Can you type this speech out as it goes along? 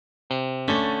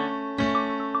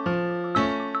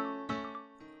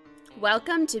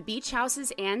Welcome to Beach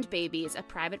Houses and Babies, a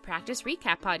private practice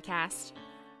recap podcast.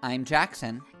 I'm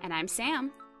Jackson. And I'm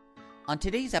Sam. On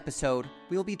today's episode,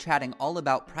 we'll be chatting all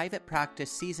about Private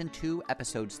Practice Season 2,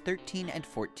 Episodes 13 and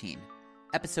 14.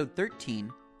 Episode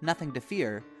 13, Nothing to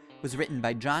Fear, was written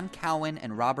by John Cowan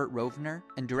and Robert Rovner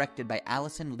and directed by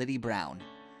Allison Liddy Brown.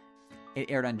 It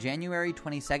aired on January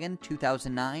 22,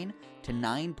 2009 to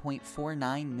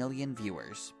 9.49 million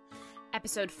viewers.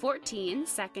 Episode 14,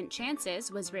 Second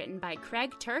Chances, was written by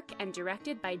Craig Turk and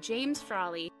directed by James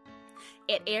Frawley.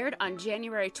 It aired on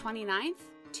January 29th,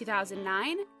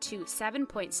 2009 to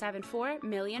 7.74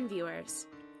 million viewers.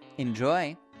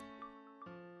 Enjoy!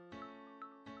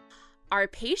 Our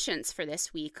patients for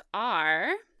this week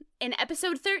are, in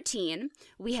episode 13,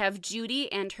 we have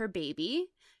Judy and her baby,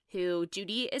 who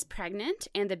Judy is pregnant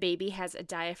and the baby has a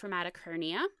diaphragmatic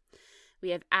hernia. We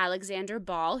have Alexander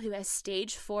Ball, who has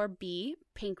stage 4B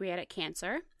pancreatic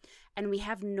cancer. And we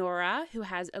have Nora, who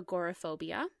has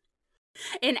agoraphobia.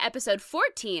 In episode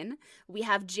 14, we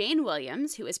have Jane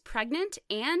Williams, who is pregnant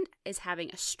and is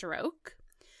having a stroke.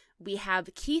 We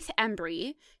have Keith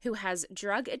Embry, who has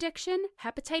drug addiction,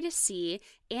 hepatitis C,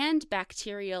 and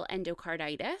bacterial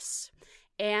endocarditis.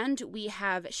 And we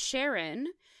have Sharon,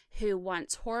 who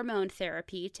wants hormone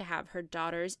therapy to have her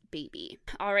daughter's baby.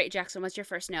 All right, Jackson, what's your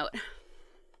first note?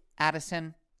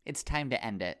 Addison, it's time to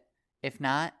end it. If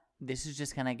not, this is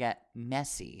just gonna get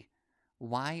messy.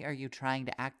 Why are you trying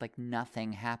to act like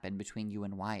nothing happened between you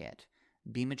and Wyatt?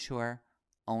 Be mature,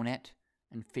 own it,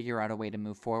 and figure out a way to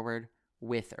move forward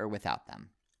with or without them.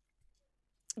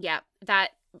 Yeah,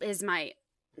 that is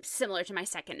similar to my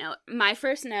second note. My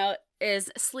first note is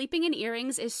sleeping in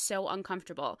earrings is so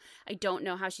uncomfortable. I don't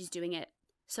know how she's doing it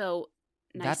so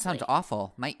nicely. That sounds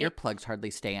awful. My earplugs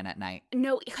hardly stay in at night.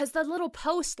 No, because the little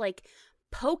post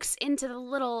pokes into the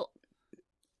little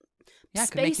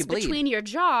space between your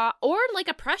jaw, or like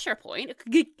a pressure point. It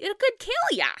could kill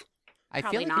ya. I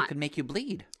feel like it could make you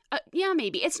bleed. Yeah,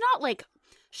 maybe. It's not like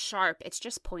sharp. It's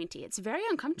just pointy. It's very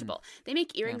uncomfortable. They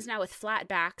make earrings now with flat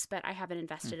backs, but I haven't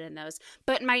invested in those.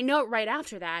 But my note right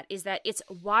after that is that it's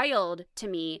wild to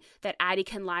me that Addie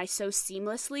can lie so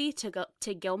seamlessly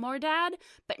to Gilmore Dad,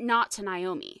 but not to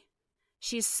Naomi.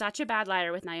 She's such a bad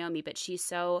liar with Naomi, but she's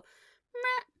so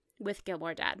meh with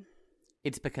Gilmore Dad.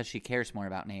 It's because she cares more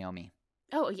about Naomi.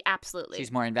 Oh, absolutely.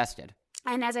 She's more invested.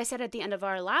 And as I said at the end of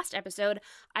our last episode,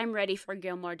 I'm ready for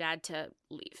Gilmore Dad to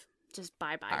leave. Just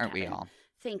bye-bye, Aren't Kevin. we all?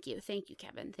 Thank you,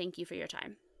 Kevin. Thank you for your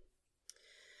time.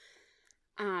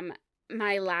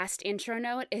 My last intro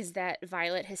note is that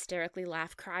Violet hysterically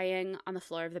crying on the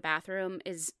floor of the bathroom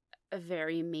is a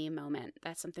very me moment.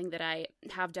 That's something that I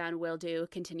have done, will do,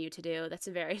 continue to do. That's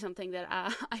something that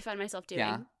I find myself doing.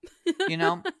 Yeah. You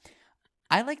know,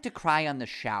 I like to cry on the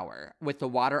shower with the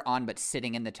water on but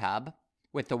sitting in the tub,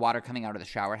 with the water coming out of the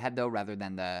shower head, though, rather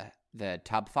than the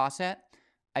tub faucet.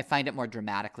 I find it more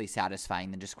dramatically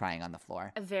satisfying than just crying on the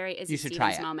floor. A very Izzy you should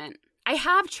Stevens try it. moment. I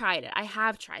have tried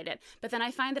it. But then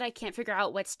I find that I can't figure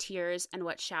out what's tears and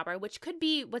what's shower, which could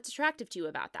be what's attractive to you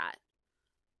about that.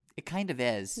 It kind of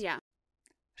is. Yeah.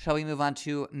 Shall we move on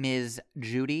to Ms.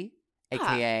 Judy,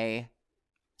 a.k.a.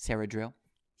 Sarah Drew?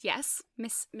 Yes,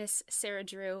 Miss Sarah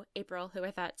Drew April, who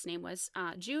I thought its name was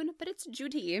June, but it's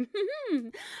Judy.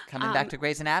 Coming back to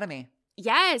Grey's Anatomy.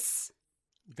 Yes.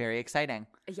 Very exciting.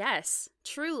 Yes,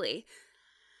 truly.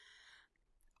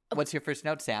 What's your first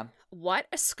note, Sam? What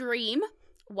a scream.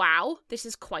 Wow, this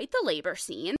is quite the labor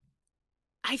scene.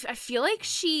 I feel like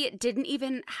she didn't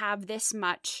even have this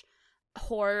much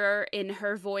horror in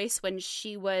her voice when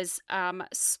she was,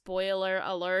 spoiler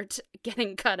alert,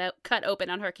 getting cut open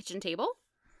on her kitchen table.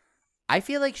 I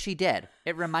feel like she did.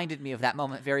 It reminded me of that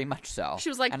moment very much so. She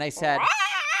was like, and I said,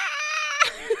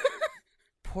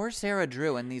 poor Sarah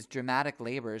Drew in these dramatic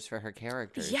labors for her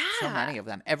characters. Yeah. So many of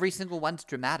them. Every single one's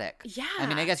dramatic. Yeah. I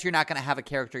mean, I guess you're not going to have a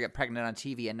character get pregnant on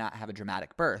TV and not have a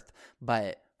dramatic birth,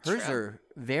 but hers are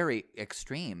very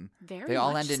extreme. They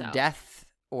all end in death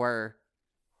or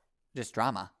just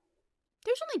drama.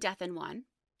 There's only death in one.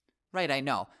 Right, I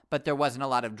know. But there wasn't a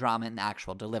lot of drama in the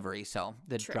actual delivery, so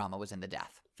the drama was in the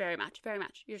death. Very much.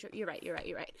 You're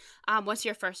right. What's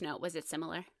your first note? Was it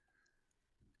similar?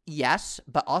 Yes,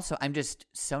 but also I'm just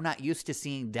so not used to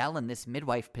seeing Del in this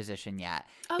midwife position yet.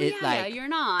 Oh, yeah, you're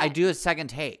not. I do a second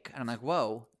take, and I'm like,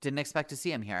 whoa, didn't expect to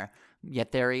see him here.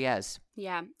 Yet there he is.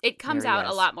 Yeah, it comes out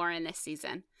a lot more in this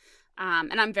season.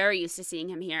 And I'm very used to seeing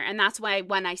him here. And that's why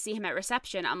when I see him at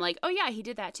reception, I'm like, oh, yeah, he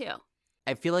did that too.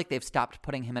 I feel like they've stopped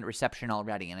putting him at reception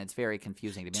already, and it's very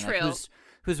confusing to me. True. Like,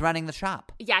 who's running the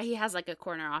shop? Yeah, he has like a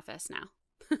corner office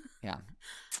now. Yeah.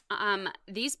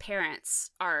 These parents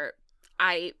are,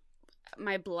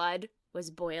 my blood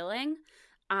was boiling.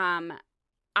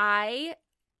 I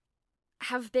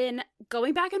have been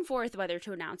going back and forth whether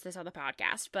to announce this on the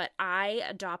podcast, but I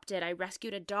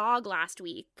rescued a dog last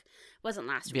week. It wasn't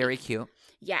last week. Very cute.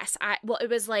 Yes. It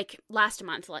was like last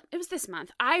month. It was this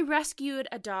month. I rescued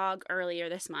a dog earlier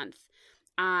this month.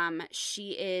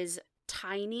 She is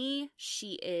tiny.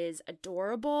 She is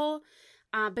adorable.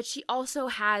 But she also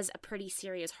has a pretty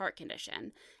serious heart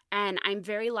condition. And I'm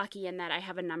very lucky in that I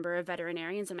have a number of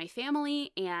veterinarians in my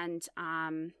family. And,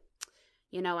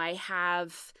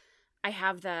 I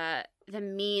have the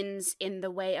means in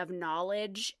the way of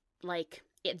knowledge, like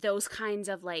those kinds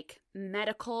of like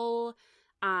medical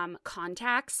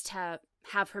contacts to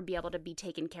have her be able to be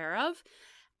taken care of.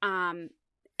 And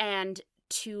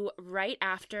to right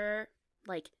after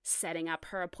like setting up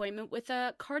her appointment with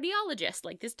a cardiologist,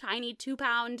 like this tiny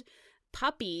 2-pound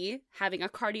puppy having a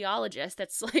cardiologist,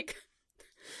 that's like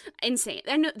insane.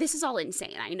 I know this is all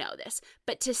insane. I know this.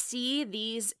 But to see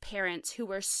these parents who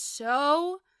were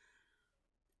so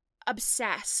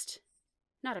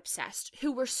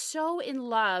who were so in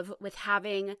love with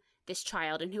having this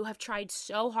child and who have tried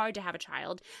so hard to have a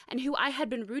child and who I had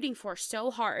been rooting for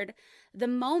so hard, the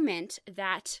moment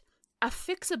that a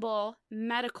fixable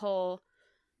medical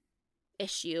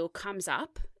issue comes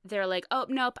up, they're like, oh,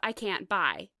 nope, I can't,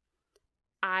 bye.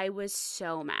 I was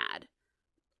so mad.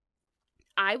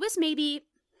 I was maybe,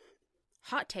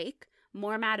 hot take,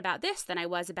 more mad about this than I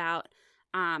was about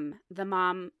the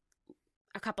mom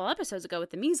a couple episodes ago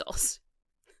with the measles.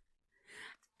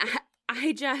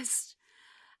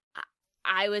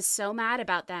 I was so mad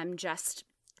about them just,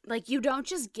 like, you don't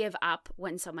just give up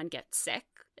when someone gets sick,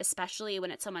 especially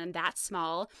when it's someone that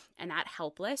small and that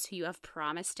helpless who you have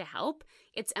promised to help.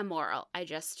 It's immoral. I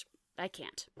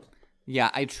can't.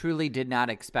 Yeah, I truly did not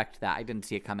expect that. I didn't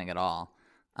see it coming at all.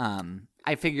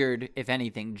 I figured, if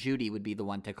anything, Judy would be the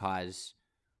one to cause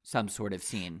some sort of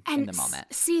scene in the moment.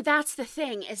 See, that's the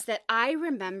thing, is that I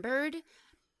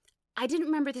didn't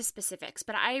remember the specifics,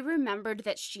 but I remembered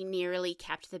that she nearly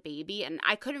kept the baby, and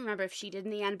I couldn't remember if she did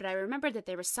in the end, but I remembered that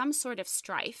there was some sort of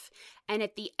strife, and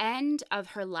at the end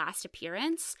of her last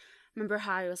appearance, remember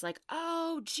how I was like,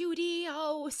 oh, Judy,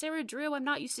 oh, Sarah Drew, I'm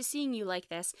not used to seeing you like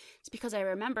this. It's because I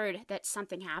remembered that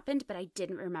something happened, but I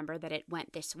didn't remember that it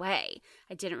went this way.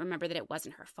 I didn't remember that it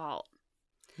wasn't her fault.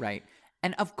 Right.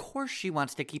 And of course she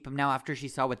wants to keep him now after she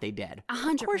saw what they did.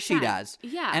 100%. Of course she does.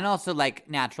 Yeah. And also, like,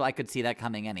 natural, I could see that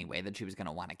coming anyway, that she was going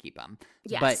to want to keep him.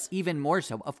 Yes. But even more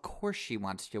so, of course she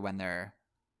wants to when they're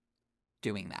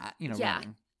doing that,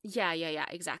 running. Yeah,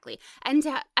 exactly. And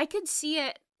I could see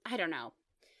it, I don't know.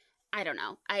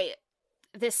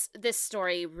 This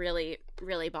story really,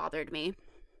 really bothered me.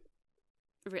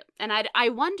 And I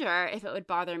wonder if it would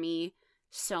bother me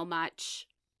so much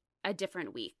a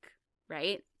different week,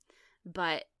 right?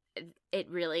 But it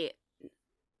really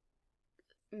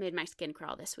made my skin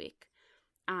crawl this week.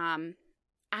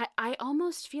 I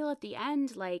almost feel at the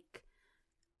end like,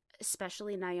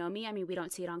 especially Naomi, I mean, we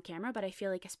don't see it on camera, but I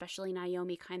feel like especially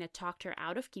Naomi kind of talked her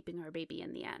out of keeping her baby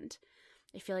in the end.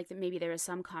 I feel like that maybe there was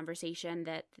some conversation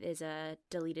that is a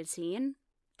deleted scene,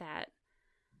 that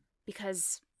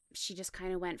because she just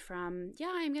kind of went from,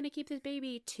 yeah, I'm going to keep this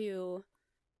baby, to,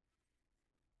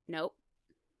 nope,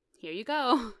 here you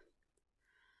go.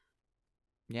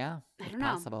 Yeah, I it's don't know.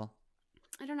 possible.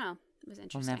 I don't know. It was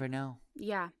interesting. We'll never know.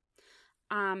 Yeah.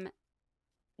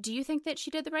 Do you think that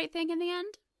she did the right thing in the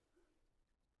end?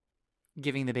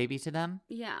 Giving the baby to them?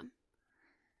 Yeah.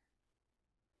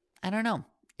 I don't know.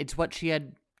 It's what she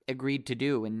had agreed to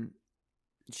do, and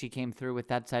she came through with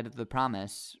that side of the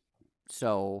promise.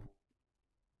 So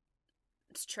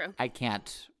it's true. I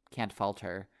can't fault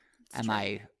her. Am true.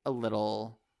 I a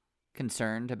little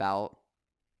concerned about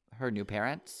her new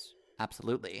parents?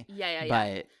 Absolutely. Yeah.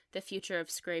 But the future of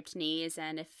scraped knees,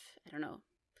 and if, I don't know,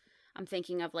 I'm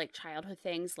thinking of like childhood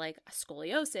things like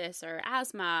scoliosis or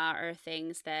asthma, or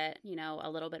things that, a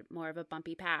little bit more of a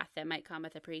bumpy path that might come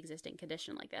with a pre-existing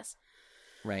condition like this.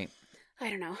 Right. I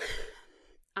don't know.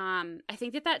 I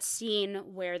think that scene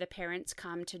where the parents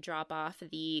come to drop off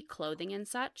the clothing and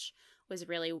such was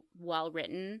really well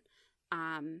written.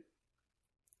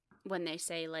 When they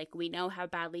say, like, we know how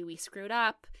badly we screwed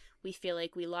up. We feel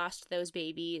like we lost those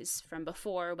babies from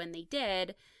before when they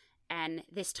did. And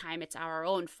this time it's our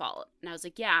own fault. And I was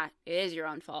like, yeah, it is your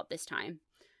own fault this time.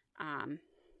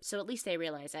 So at least they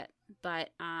realize it.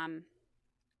 But I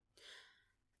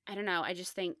don't know. I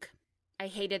just think I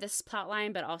hated this plot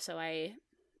line, but also I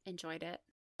enjoyed it.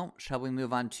 Shall we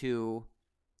move on to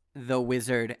the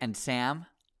Wizard and Sam?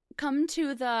 Come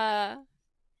to the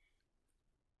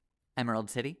Emerald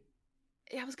City?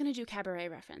 I was going to do cabaret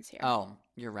reference here. Oh,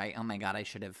 you're right. Oh my God, I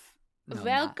should have No,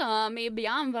 Welcome e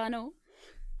bienvenue.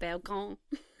 Welcome.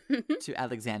 to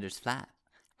Alexander's flat.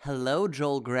 Hello,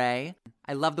 Joel Grey.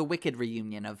 I love the Wicked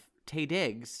reunion of Taye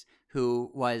Diggs, who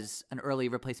was an early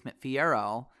replacement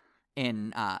Fiyero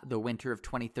in the winter of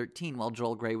 2013 while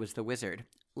Joel Grey was the wizard.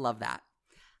 Love that.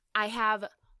 I have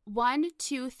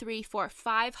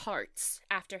 5 hearts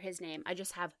after his name. I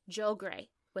just have Joel Grey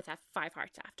with 5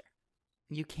 hearts after.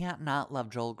 You can't not love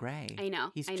Joel Grey. I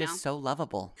know. He's just so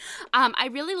lovable. I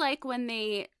really like when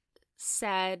they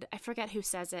said, I forget who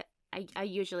says it. I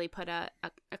usually put a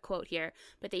quote here,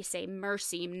 but they say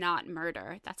mercy, not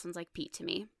murder. That sounds like Pete to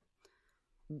me.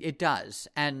 It does.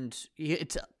 And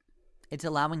it's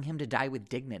allowing him to die with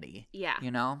dignity. Yeah.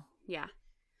 You know? Yeah.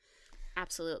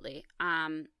 Absolutely.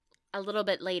 A little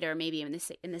bit later, maybe in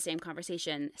the same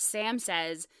conversation, Sam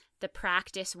says the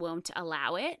practice won't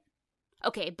allow it.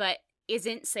 Okay, but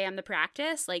isn't Sam the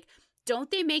practice? Like,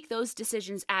 don't they make those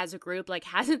decisions as a group? Like,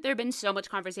 hasn't there been so much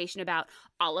conversation about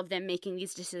all of them making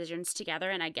these decisions together?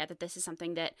 And I get that this is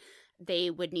something that they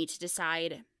would need to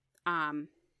decide on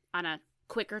a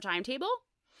quicker timetable,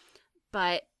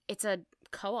 but it's a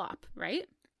co-op, right?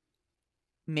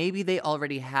 Maybe they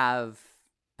already have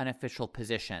an official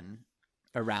position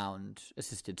around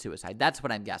assisted suicide. That's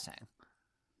what I'm guessing.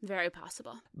 Very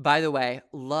possible. By the way,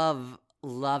 love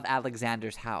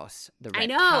Alexander's house. The red I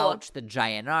know. couch, the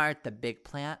giant art, the big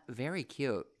plant. Very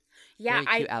cute. Yeah,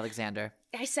 Very cute, Alexander.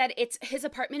 I said his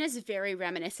apartment is very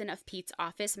reminiscent of Pete's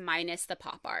office minus the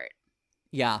pop art.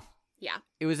 Yeah. Yeah.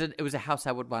 It was a house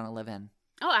I would want to live in.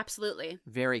 Oh, absolutely.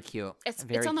 Very cute. It's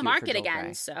Very on the cute market for Joel again,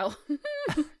 Grey. so.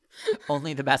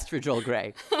 Only the best for Joel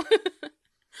Grey.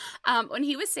 When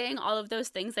he was saying all of those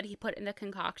things that he put in the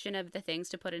concoction of the things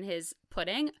to put in his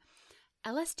pudding,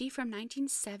 LSD from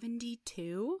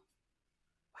 1972?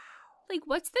 Wow. Like,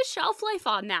 what's the shelf life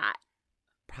on that?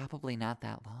 Probably not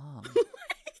that long.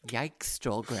 Yikes,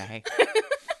 Joel Grey.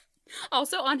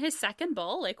 Also, on his second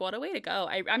bowl, like, what a way to go.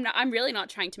 I'm really not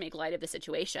trying to make light of the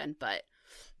situation, but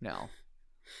No.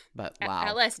 But wow.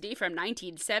 LSD from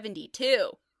 1972.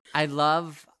 I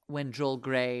love when Joel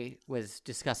Grey was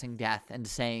discussing death and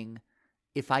saying,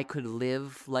 if I could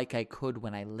live like I could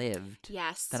when I lived,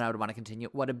 Yes. then I would want to continue.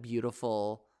 What a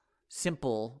beautiful,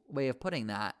 simple way of putting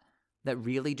that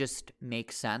really just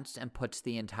makes sense and puts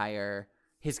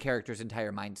his character's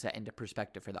entire mindset into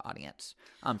perspective for the audience,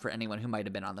 for anyone who might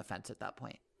have been on the fence at that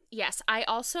point. Yes, I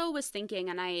also was thinking,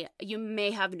 and you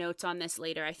may have notes on this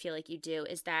later, I feel like you do,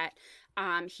 is that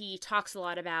he talks a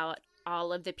lot about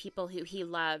all of the people who he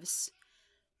loves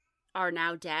are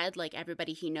now dead, like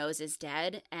everybody he knows is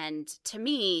dead. And to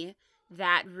me,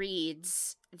 that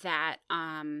reads that,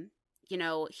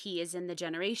 he is in the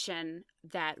generation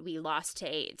that we lost to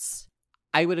AIDS.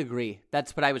 I would agree.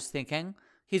 That's what I was thinking.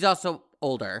 He's also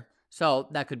older, so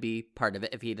that could be part of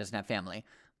it if he doesn't have family.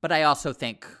 But I also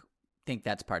think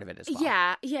that's part of it as well.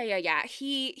 Yeah.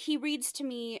 He reads to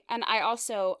me, and I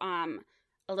also,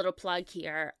 a little plug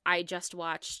here, I just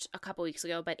watched a couple weeks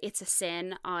ago, but It's a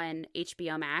Sin on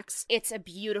HBO Max. It's a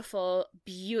beautiful,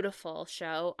 beautiful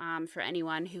show. For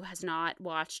anyone who has not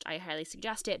watched, I highly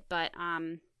suggest it. But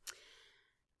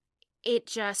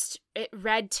it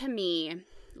read to me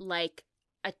like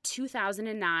a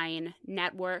 2009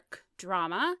 network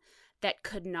drama that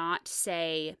could not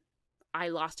say, I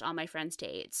lost all my friends to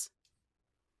AIDS,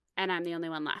 and I'm the only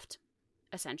one left,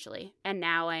 essentially. And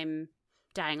now I'm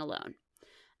dying alone.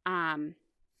 And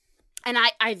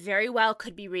I very well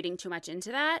could be reading too much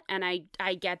into that, and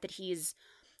I get that he's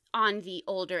on the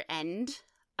older end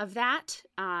of that.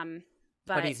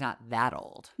 But he's not that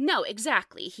old. No,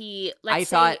 exactly. I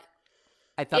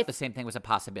thought the same thing was a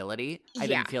possibility. I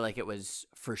didn't feel like it was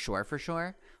for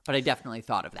sure, but I definitely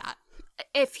thought of that.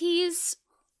 If he's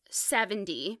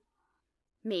 70,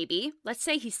 maybe, let's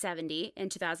say he's 70 in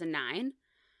 2009,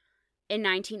 in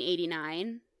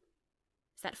 1989,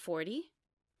 is that 40?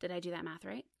 Did I do that math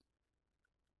right?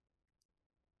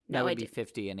 That would be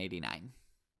 50 and 89.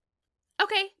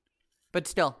 Okay. But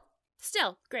still,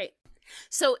 great.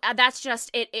 So that's just,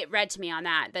 it read to me on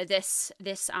that this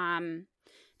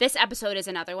episode is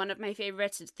another one of my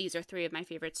favorites. These are 3 of my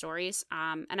favorite stories.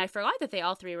 And I forgot that they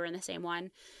all 3 were in the same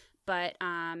one. But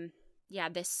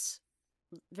this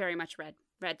very much read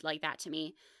like that to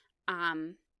me.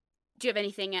 Do you have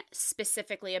anything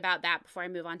specifically about that before I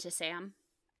move on to Sam?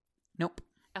 Nope.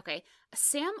 Okay.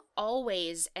 Sam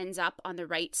always ends up on the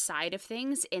right side of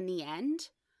things in the end,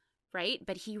 right?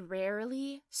 But he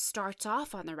rarely starts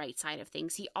off on the right side of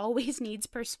things. He always needs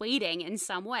persuading in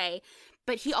some way,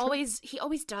 but he always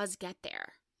does get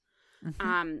there.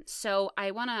 Mm-hmm. So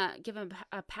I want to give him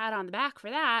a pat on the back for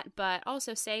that, but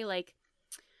also say, like,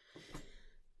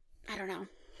 I don't know.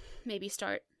 maybe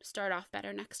start off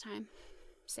better next time,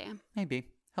 Sam. Maybe.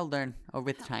 He'll learn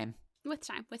with time. With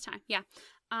time, yeah.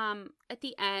 At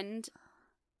the end,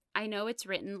 I know it's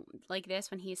written like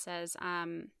this when he says,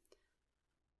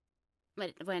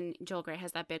 when Joel Grey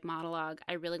has that big monologue,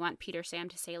 I really want Peter Sam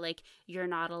to say, like, you're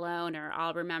not alone, or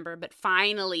I'll remember. But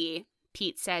finally,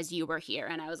 Pete says you were here.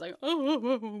 And I was like,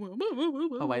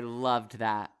 oh, I loved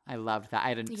that. I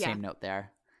had the same note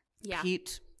there. Yeah.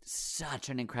 Pete, such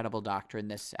an incredible doctor in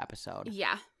this episode.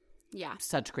 Yeah.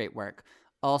 Such great work.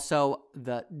 Also,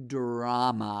 the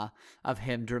drama of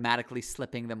him dramatically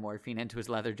slipping the morphine into his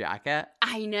leather jacket.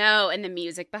 I know. And the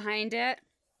music behind it.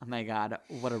 Oh my God,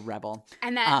 what a rebel.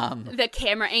 And then the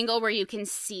camera angle where you can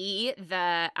see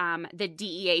the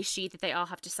DEA sheet that they all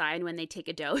have to sign when they take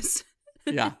a dose.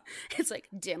 Yeah. It's like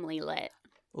dimly lit.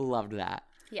 Loved that.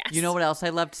 Yes. You know what else I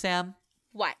loved, Sam?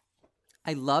 What?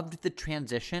 I loved the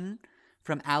transition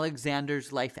from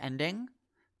Alexander's life ending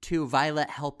to Violet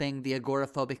helping the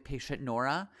agoraphobic patient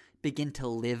Nora begin to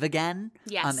live again.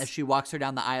 Yes. As she walks her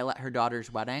down the aisle at her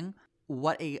daughter's wedding.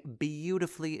 What a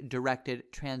beautifully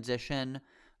directed transition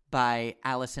by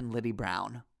Allison Liddy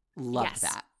Brown. Loved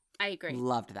that. I agree.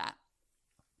 Loved that.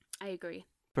 I agree.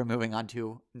 We're moving on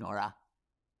to Nora,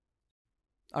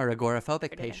 our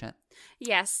agoraphobic patient.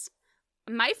 Yes.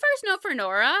 My first note for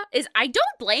Nora is I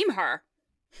don't blame her.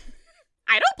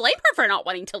 I don't blame her for not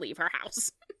wanting to leave her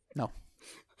house. No.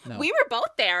 We were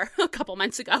both there a couple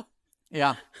months ago.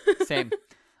 Yeah, same.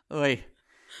 Oy.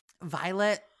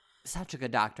 Violet, such a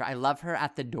good doctor. I love her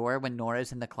at the door when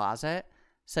Nora's in the closet.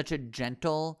 Such a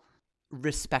gentle,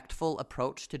 respectful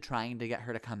approach to trying to get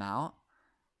her to come out.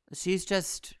 She's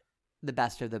just the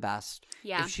best of the best.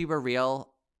 Yeah. If she were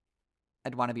real,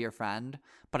 I'd want to be her friend,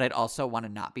 but I'd also want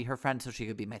to not be her friend so she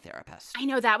could be my therapist. I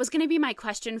know that was going to be my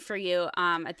question for you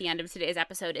at the end of today's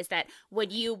episode, is that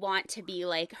would you want to be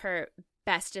like her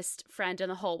bestest friend in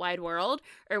the whole wide world,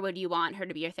 or would you want her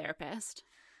to be your therapist?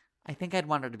 I think I'd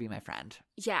want her to be my friend.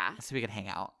 Yeah. So we could hang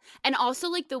out. And also,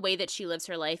 like, the way that she lives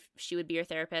her life, she would be your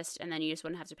therapist, and then you just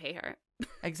wouldn't have to pay her.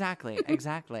 Exactly.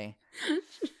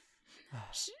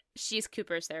 She's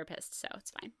Cooper's therapist, so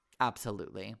it's fine.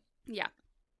 Absolutely. Yeah.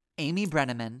 Amy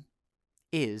Brenneman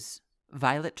is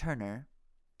Violet Turner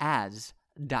as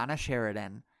Donna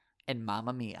Sheridan in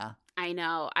Mamma Mia. I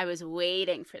know. I was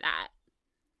waiting for that.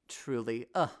 Truly.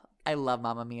 I love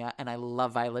Mamma Mia, and I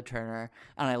love Violet Turner,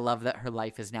 and I love that her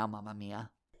life is now Mamma Mia.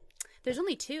 There's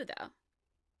only 2, though.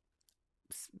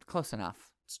 Close enough.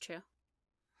 It's true.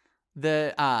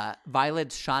 The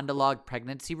Violet's Shonda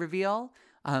pregnancy reveal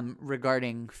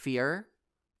regarding fear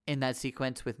in that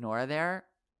sequence with Nora there,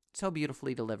 so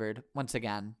beautifully delivered. Once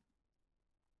again,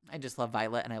 I just love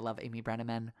Violet, and I love Amy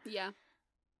Brenneman. Yeah.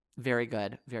 Very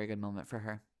good moment for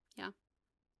her. Yeah,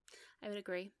 I would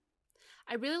agree.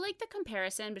 I really like the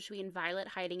comparison between Violet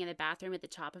hiding in the bathroom at the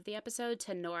top of the episode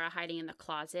to Nora hiding in the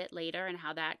closet later, and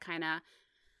how that kind of,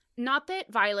 not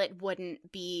that Violet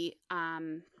wouldn't be,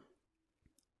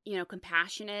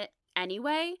 compassionate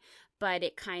anyway, but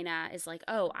it kind of is like,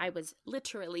 oh, I was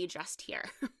literally just here.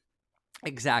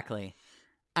 Exactly.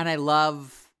 And I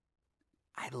love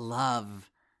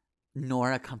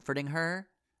Nora comforting her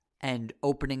and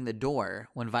opening the door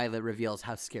when Violet reveals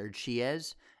how scared she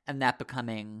is, and that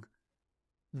becoming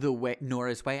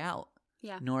Nora's way out.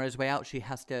 Yeah. Nora's way out.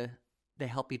 They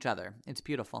help each other. It's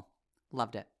beautiful.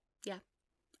 Loved it. Yeah,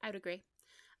 I would agree.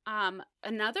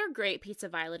 Another great piece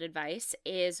of Violet advice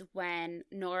is when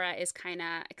Nora is kind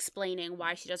of explaining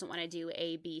why she doesn't want to do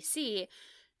A, B, C.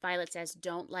 Violet says,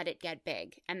 don't let it get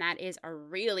big. And that is a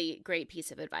really great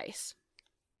piece of advice.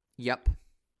 Yep.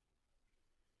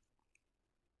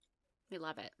 We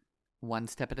love it. One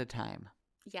step at a time.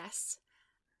 Yes.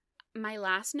 My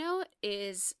last note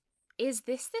is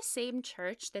this the same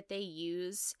church that they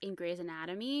use in Grey's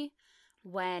Anatomy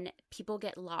when people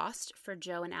get lost for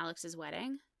Joe and Alex's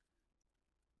wedding?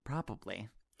 Probably.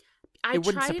 It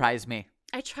wouldn't surprise me.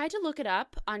 I tried to look it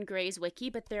up on Grey's Wiki,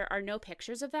 but there are no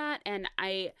pictures of that, and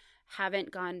I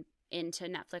haven't gone into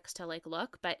Netflix to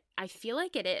look, but I feel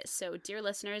like it is. So, dear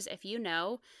listeners, if you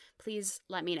know, please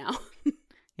let me know.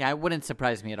 Yeah, it wouldn't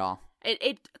surprise me at all.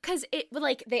 Because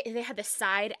they had the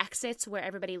side exits where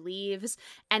everybody leaves,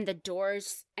 and the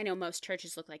doors, I know most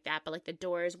churches look like that, but the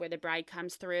doors where the bride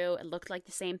comes through, it looked like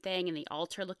the same thing, and the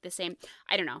altar looked the same.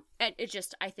 I don't know. I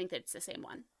think that it's the same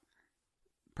one.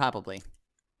 Probably.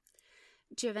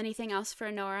 Do you have anything else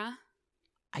for Nora?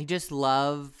 I just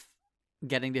love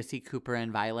getting to see Cooper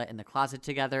and Violet in the closet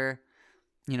together.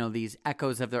 These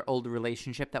echoes of their old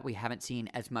relationship that we haven't seen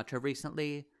as much of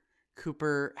recently.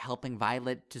 Cooper helping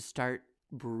Violet to start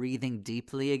breathing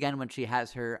deeply again when she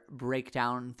has her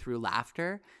breakdown through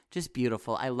laughter. Just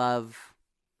beautiful. I love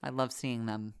seeing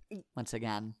them once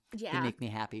again. Yeah. They make me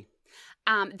happy.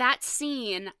 That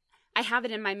scene, I have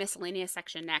it in my miscellaneous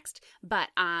section next, but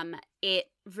it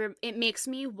makes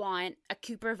me want a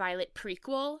Cooper Violet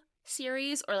prequel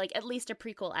series, or like at least a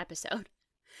prequel episode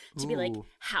to be like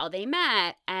how they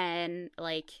met and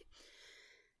like,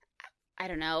 I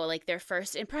don't know, like their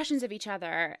first impressions of each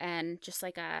other, and just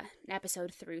like an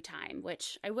episode through time,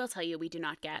 which I will tell you we do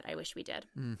not get. I wish we did.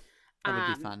 That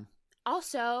would be fun.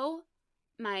 Also,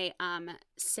 my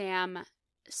Sam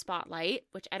spotlight,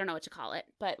 which I don't know what to call it,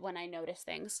 but when I notice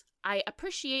things, I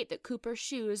appreciate that Cooper's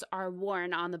shoes are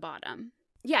worn on the bottom.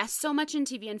 Yeah, so much in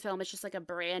TV and film, it's just like a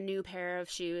brand new pair of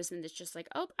shoes, and it's just like,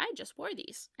 oh, I just wore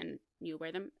these, and you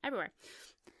wear them everywhere.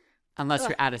 Unless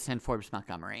you're Addison Forbes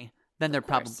Montgomery. Then they're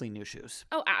probably new shoes.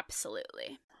 Oh,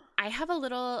 absolutely. I have a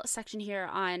little section here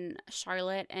on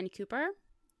Charlotte and Cooper.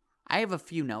 I have a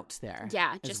few notes there.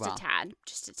 Yeah, just a tad.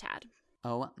 Just a tad.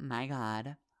 Oh my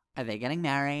God. Are they getting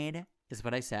married? Is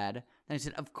what I said. Then I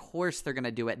said, of course they're going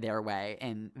to do it their way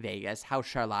in Vegas. How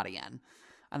Charlottian.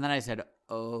 And then I said,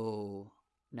 oh,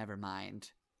 never mind.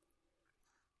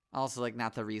 Also, like,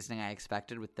 not the reasoning I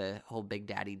expected with the whole Big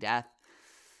Daddy death.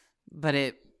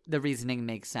 But the reasoning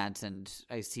makes sense, and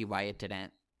I see why it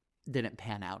didn't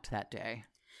pan out that day.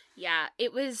 Yeah,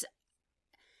 it was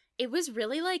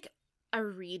really like a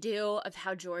redo of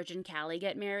how George and Callie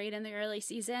get married in the early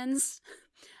seasons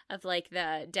of like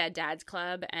the Dead Dads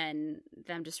Club and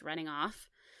them just running off.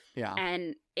 Yeah.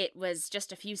 And it was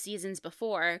just a few seasons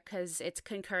before, because it's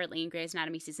concurrently in Grey's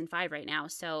Anatomy season 5 right now.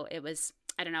 So it was,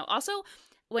 I don't know. Also,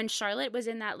 when Charlotte was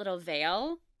in that little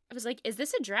veil, I was like, is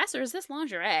this a dress or is this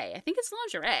lingerie? I think it's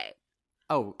lingerie.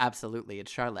 Oh, absolutely.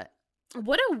 It's Charlotte.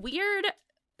 What a weird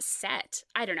set.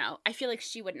 I don't know. I feel like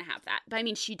she wouldn't have that. But I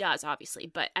mean, she does, obviously.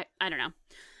 But I don't know.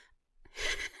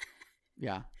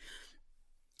 Yeah.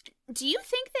 Do you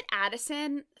think that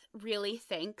Addison really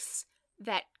thinks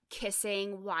that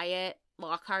kissing Wyatt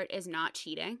Lockhart is not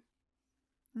cheating?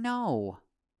 No.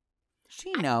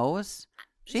 She knows.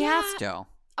 She has to.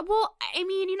 Well, I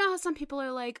mean, you know how some people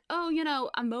are like, oh, you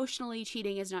know, emotionally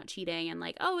cheating is not cheating, and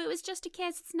like, oh, it was just a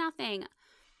kiss, it's nothing.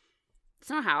 It's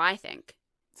not how I think.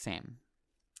 Same.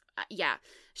 Yeah.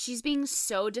 She's being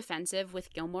so defensive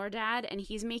with Gilmore Dad, and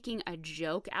he's making a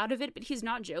joke out of it, but he's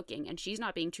not joking, and she's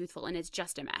not being truthful, and it's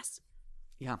just a mess.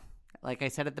 Yeah. Like I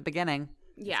said at the beginning.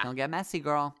 Yeah. It's gonna get messy,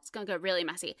 girl. It's gonna get really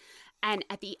messy. And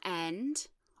at the end...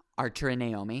 Archer and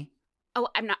Naomi. Oh,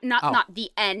 I'm not the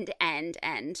end.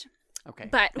 Okay.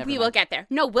 But we will get there.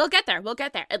 No, we'll get there. We'll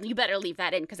get there. And you better leave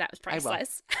that in because that was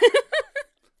priceless.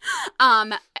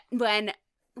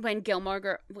 When Gilmore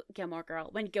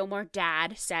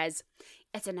Dad says,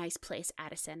 "It's a nice place,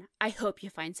 Addison. I hope you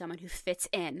find someone who fits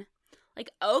in." Like,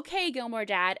 okay, Gilmore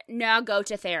Dad, now go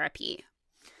to therapy.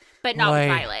 But not with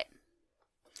Violet.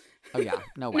 Oh, yeah.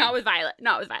 No way. Not with Violet.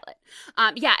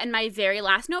 Yeah, and my very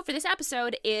last note for this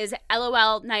episode is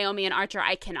LOL, Naomi and Archer,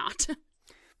 I cannot.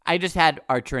 I just had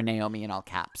Archer and Naomi in all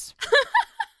caps.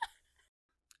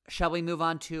 Shall we move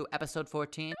on to episode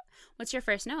 14? What's your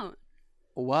first note?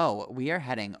 Whoa, we are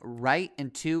heading right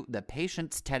into the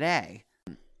patients today.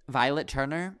 Violet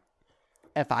Turner,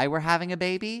 if I were having a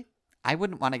baby, I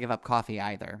wouldn't want to give up coffee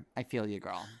either. I feel you,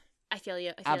 girl. I feel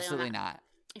you. Absolutely not.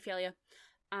 I feel you.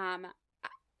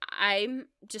 I'm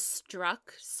just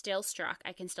still struck.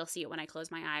 I can still see it when I close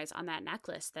my eyes on that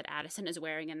necklace that Addison is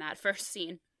wearing in that first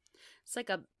scene. It's like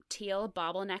a teal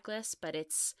bauble necklace, but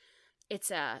it's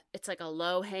like a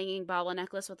low hanging bauble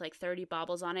necklace with like 30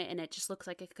 baubles on it, and it just looks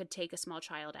like it could take a small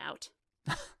child out.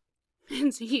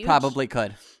 It's huge. Probably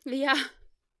could. Yeah.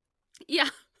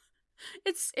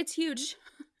 It's huge.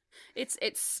 It's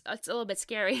a little bit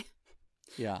scary.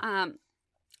 Yeah.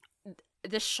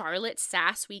 The Charlotte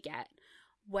sass we get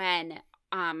when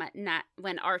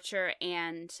Archer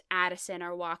and Addison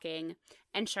are walking,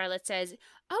 and Charlotte says,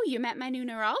 "Oh, you met my new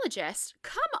neurologist."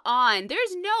 Come on,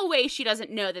 there's no way she doesn't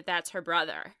know that that's her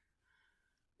brother.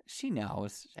 She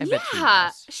knows.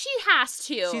 She has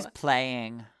to. She's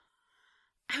playing.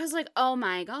 I was like, oh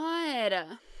my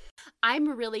God.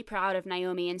 I'm really proud of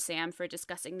Naomi and Sam for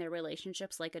discussing their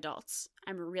relationships like adults.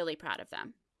 I'm really proud of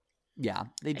them. Yeah,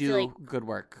 they do good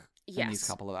work. Yes. In these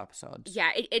couple of episodes.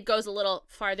 Yeah, it goes a little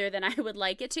farther than I would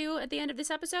like it to at the end of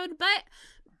this episode, but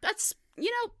that's,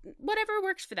 whatever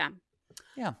works for them.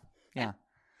 Yeah.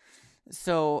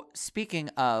 So, speaking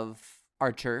of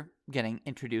Archer getting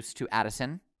introduced to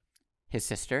Addison, his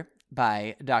sister,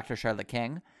 by Dr. Charlotte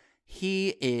King,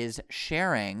 he is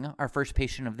sharing our first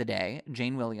patient of the day,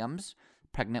 Jane Williams,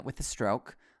 pregnant with a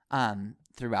stroke,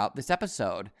 throughout this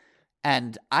episode.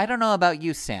 And I don't know about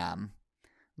you, Sam,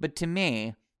 but to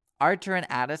me, Archer and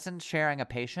Addison sharing a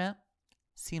patient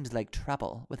seems like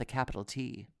trouble with a capital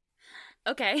T.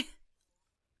 Okay.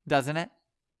 Doesn't it?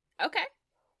 Okay.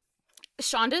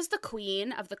 Shonda's the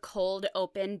queen of the cold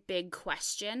open big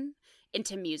question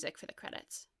into music for the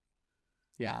credits.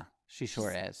 Yeah, she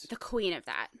sure is. The queen of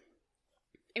that.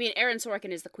 I mean, Aaron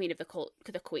Sorkin is the queen of the cold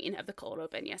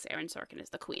open. Yes, Aaron Sorkin is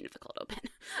the queen of the cold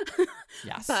open.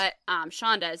 Yes. But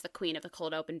Shonda is the queen of the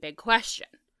cold open big question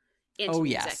into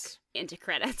music, yes. into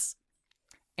credits.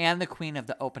 And the queen of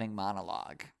the opening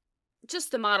monologue.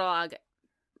 Just the monologue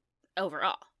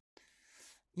overall.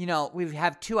 You know, we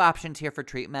have two options here for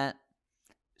treatment.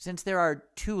 Since there are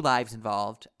two lives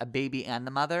involved, a baby and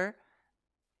the mother,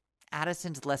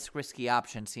 Addison's less risky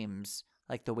option seems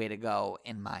like the way to go,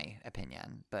 in my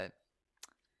opinion. But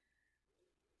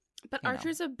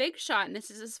Archer's a big shot, and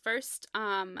this is his first,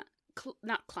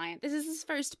 not client. This is his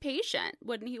first patient.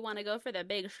 Wouldn't he want to go for the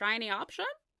big shiny option?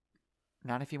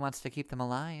 not if he wants to keep them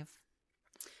alive.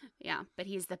 Yeah, but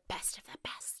he's the best of the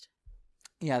best.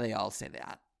 Yeah, they all say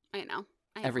that. I know.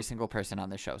 Every single person on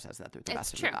the show says that they're the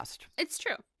best of the best. It's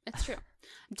true. It's true.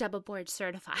 Double board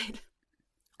certified.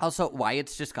 Also,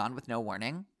 Wyatt's just gone with no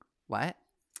warning. What?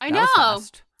 I That was know.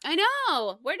 fast. I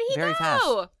know. Where did he Very go?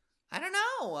 fast. I don't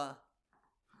know.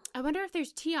 I wonder if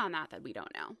there's tea on that we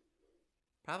don't know.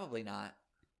 Probably not.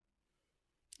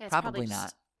 Yeah, it's Probably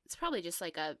not. It's probably just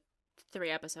like a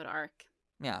 3-episode arc.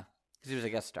 Yeah, because he was a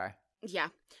guest star. Yeah.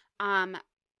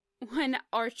 When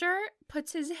Archer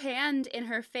puts his hand in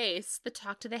her face, the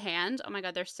talk to the hand, oh my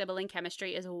god, their sibling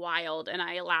chemistry is wild, and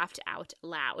I laughed out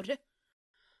loud.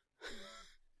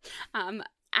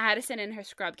 Addison in her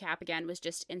scrub cap again was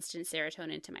just instant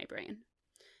serotonin to my brain.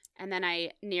 And then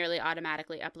I nearly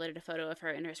automatically uploaded a photo of her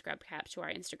in her scrub cap to our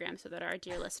Instagram so that our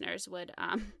dear listeners would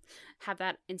have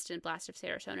that instant blast of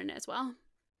serotonin as well.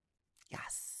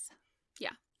 Yes.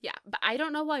 Yeah, but I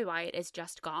don't know why Wyatt is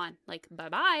just gone. Like,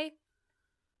 bye-bye.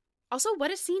 Also,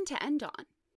 what a scene to end on.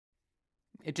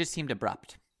 It just seemed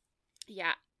abrupt.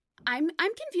 Yeah. I'm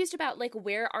confused about, like,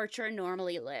 where Archer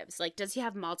normally lives. Like, does he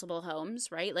have multiple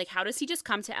homes, right? Like, how does he just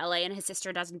come to LA and his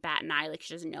sister doesn't bat an eye, like,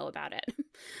 she doesn't know about it?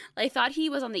 I thought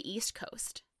he was on the East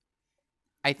Coast.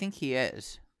 I think he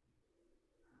is.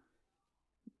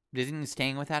 Isn't he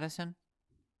staying with Addison?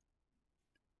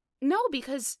 No,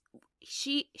 because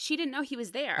she didn't know he was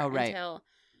there until...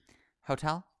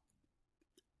 Hotel?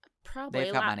 Probably.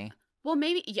 They've got money. Well,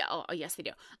 maybe, yeah. Oh, yes, they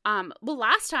do. Well,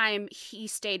 last time he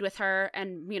stayed with her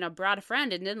and, brought a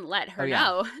friend and didn't let her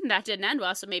know. That didn't end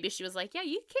well, so maybe she was like, yeah,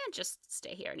 you can't just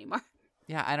stay here anymore.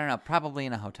 Yeah, I don't know. Probably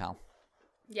in a hotel.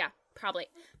 Yeah, probably.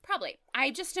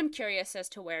 I just am curious as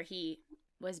to where he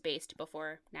was based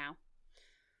before now.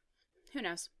 Who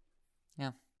knows?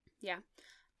 Yeah. Yeah.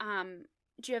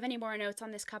 Do you have any more notes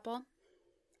on this couple?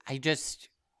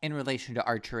 In relation to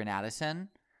Archer and Addison,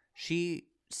 she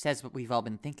says what we've all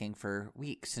been thinking for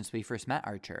weeks since we first met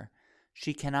Archer.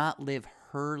 She cannot live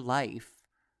her life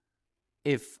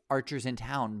if Archer's in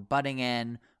town, butting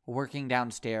in, working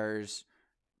downstairs,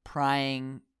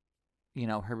 prying,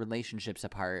 her relationships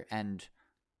apart and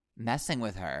messing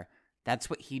with her. That's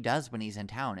what he does when he's in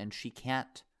town, and she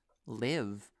can't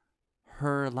live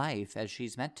her life as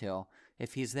she's meant to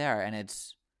if he's there, and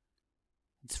it's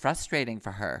frustrating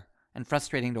for her and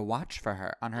frustrating to watch for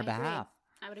her on her behalf.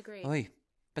 I would agree. Oy.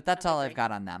 But that's all I've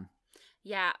got on them.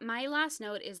 Yeah, my last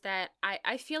note is that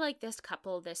I feel like this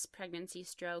couple, this pregnancy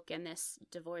stroke and this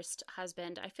divorced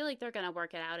husband, I feel like they're going to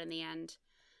work it out in the end.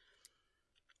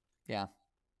 Yeah.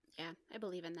 Yeah, I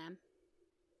believe in them.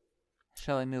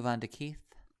 Shall we move on to Keith?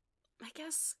 I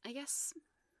guess.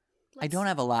 I don't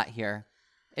have a lot here.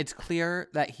 It's clear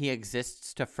that he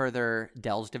exists to further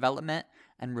Dell's development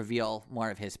and reveal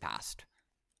more of his past.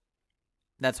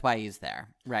 That's why he's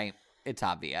there, right? It's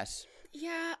obvious.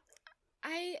 Yeah,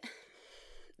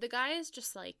 the guy is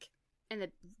just like,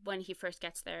 when he first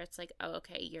gets there, it's like, oh,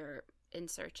 okay, you're in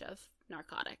search of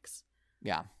narcotics.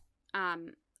 Yeah. I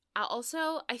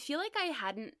feel like I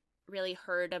hadn't really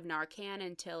heard of Narcan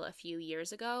until a few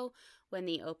years ago when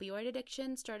the opioid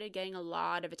addiction started getting a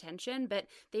lot of attention, but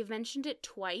they've mentioned it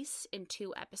twice in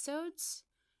 2 episodes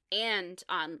and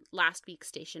on last week's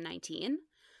Station 19.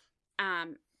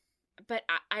 But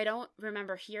I don't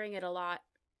remember hearing it a lot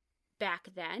back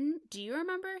then. Do you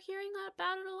remember hearing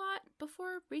about it a lot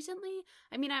before recently?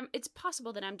 I mean, it's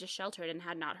possible that I'm just sheltered and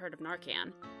had not heard of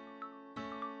Narcan.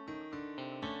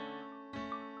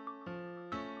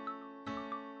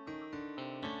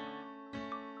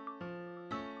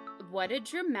 what a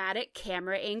dramatic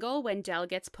camera angle when Del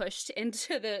gets pushed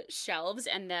into the shelves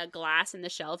and the glass and the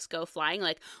shelves go flying.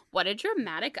 Like, what a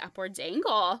dramatic upwards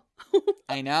angle.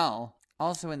 I know.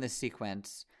 Also in this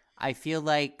sequence, I feel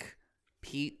like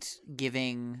Pete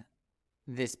giving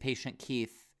this patient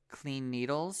Keith clean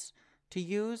needles to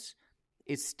use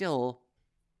is still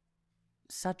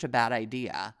such a bad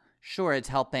idea. Sure, it's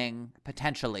helping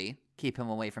potentially keep him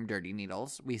away from dirty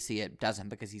needles. We see it doesn't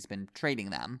because he's been trading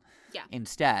them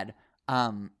instead.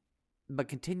 But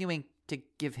continuing to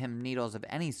give him needles of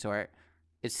any sort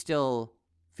is still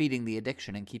feeding the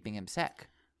addiction and keeping him sick.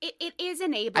 It is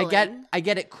enabling. I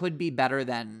get it could be better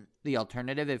than the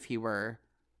alternative if he were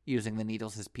using the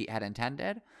needles as Pete had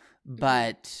intended,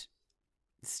 but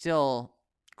still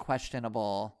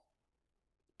questionable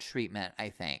treatment, I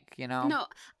think, you know? No,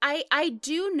 I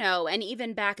do know, and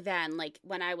even back then, like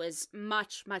when I was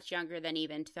much, much younger than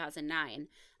even 2009,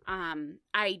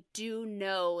 I do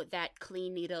know that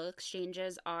clean needle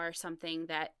exchanges are something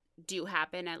that do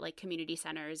happen at like community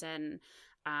centers and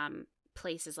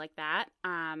places like that.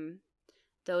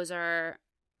 Those are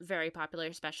very popular,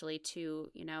 especially to,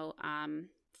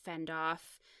 fend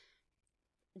off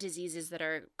diseases that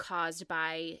are caused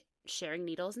by sharing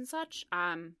needles and such.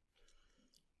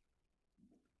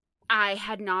 I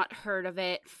had not heard of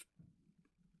it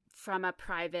from a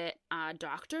private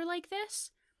doctor like this.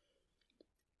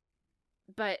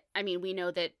 But, I mean, we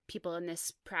know that people in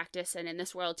this practice and in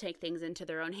this world take things into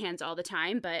their own hands all the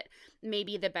time. But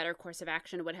maybe the better course of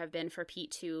action would have been for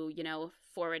Pete to,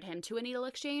 forward him to a needle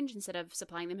exchange instead of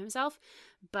supplying them himself.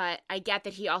 But I get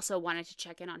that he also wanted to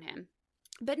check in on him.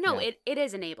 But no, it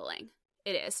is enabling.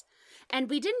 It is. And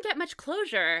we didn't get much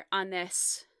closure on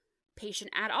this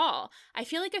patient at all. I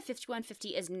feel like a 5150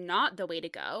 is not the way to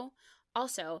go.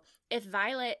 Also, if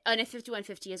a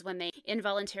 5150 is when they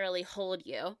involuntarily hold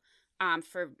you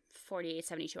for 48,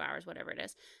 72 hours, whatever it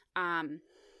is,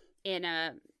 in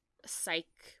a psych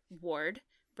ward,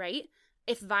 right?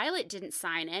 If Violet didn't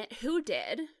sign it, who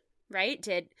did, right?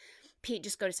 Did Pete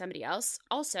just go to somebody else?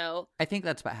 Also, I think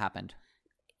that's what happened.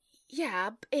 Yeah,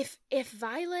 if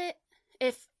Violet,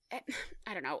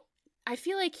 I don't know, I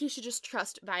feel like he should just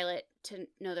trust Violet to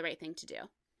know the right thing to do.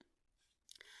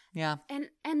 Yeah.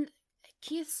 And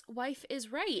Keith's wife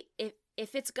is right.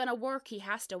 If it's gonna work, he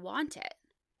has to want it.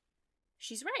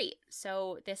 She's right.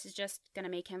 So this is just gonna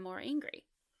make him more angry.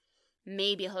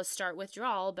 Maybe he'll start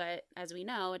withdrawal, but as we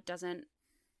know,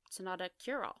 it's not a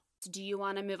cure-all. Do you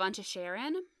want to move on to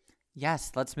Sharon?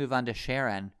 Yes, let's move on to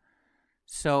Sharon.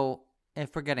 So,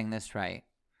 if we're getting this right,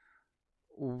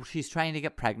 she's trying to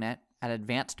get pregnant at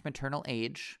advanced maternal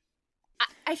age.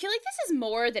 I feel like this is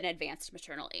more than advanced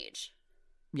maternal age.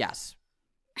 Yes.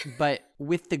 But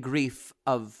with the grief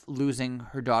of losing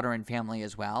her daughter and family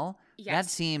as well, that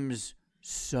seems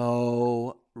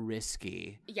so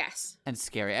risky. Yes. And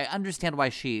scary. I understand why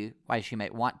she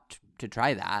might want to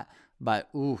try that, but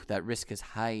that risk is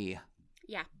high.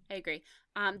 Yeah, I agree.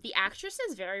 The actress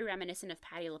is very reminiscent of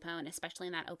Patti LuPone, especially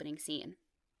in that opening scene.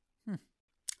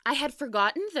 I had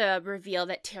forgotten the reveal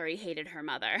that Terry hated her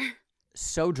mother.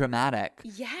 So dramatic.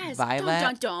 Yes. Violet.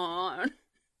 Dun, dun, dun.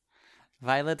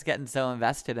 Violet's getting so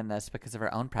invested in this because of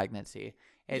her own pregnancy.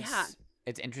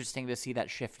 It's interesting to see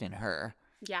that shift in her.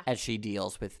 Yeah. As she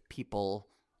deals with people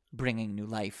bringing new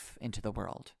life into the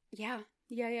world. Yeah.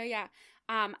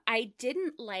 I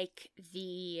didn't like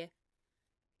the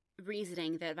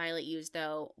reasoning that Violet used,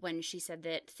 though, when she said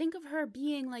that, think of her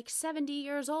being like 70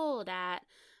 years old at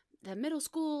the middle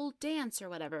school dance or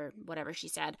whatever she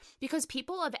said. Because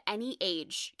people of any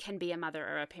age can be a mother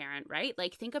or a parent, right?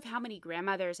 Like, think of how many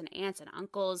grandmothers and aunts and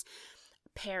uncles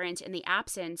parent in the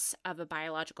absence of a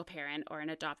biological parent or an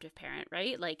adoptive parent,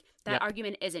 right? Like, that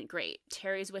argument isn't great.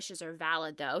 Terry's wishes are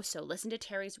valid, though, so listen to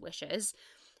Terry's wishes.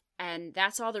 And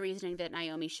that's all the reasoning that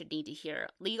Naomi should need to hear.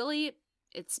 Legally,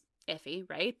 it's iffy,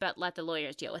 right? But let the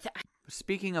lawyers deal with it.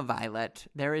 Speaking of Violet,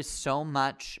 there is so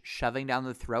much shoving down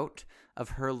the throat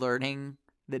of her learning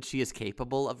that she is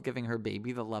capable of giving her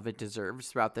baby the love it deserves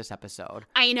throughout this episode.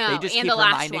 I know. They just and keep the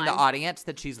last reminding the audience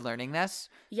that she's learning this.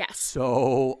 Yes.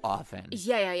 So often.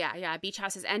 Yeah. Beach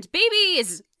houses and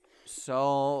babies.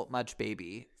 So much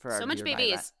baby for our So much dear babies.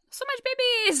 Violet. So much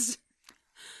babies.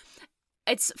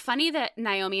 It's funny that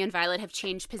Naomi and Violet have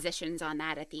changed positions on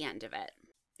that at the end of it.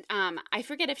 I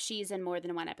forget if she's in more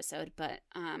than one episode, but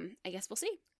I guess we'll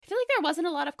see. I feel like there wasn't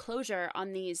a lot of closure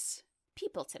on these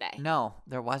people today. No,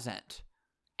 there wasn't.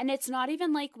 And it's not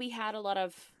even like we had a lot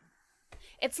of...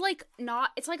 It's like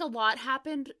a lot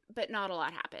happened, but not a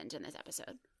lot happened in this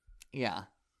episode. Yeah.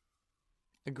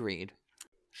 Agreed.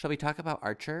 Shall we talk about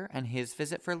Archer and his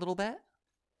visit for a little bit?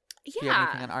 Yeah. Do you have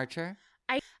anything on Archer?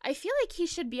 I feel like he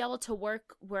should be able to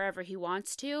work wherever he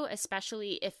wants to,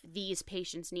 especially if these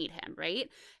patients need him, right?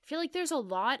 I feel like there's a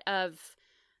lot of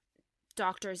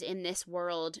doctors in this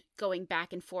world going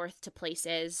back and forth to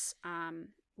places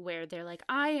where they're like,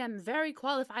 I am very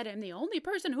qualified. I'm the only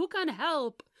person who can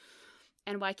help.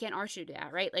 And why can't Archer do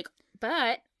that, right? Like,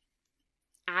 but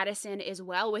Addison is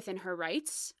well within her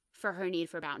rights for her need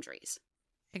for boundaries.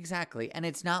 Exactly. And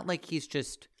it's not like he's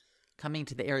just coming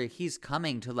to the area. He's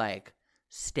coming to, like,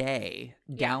 stay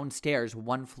downstairs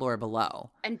 1 floor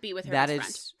below. And be with her That best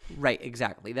is right,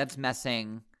 exactly. That's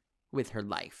messing with her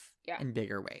life in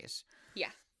bigger ways.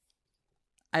 Yeah.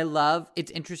 I love,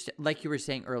 it's interesting, like you were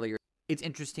saying earlier, it's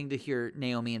interesting to hear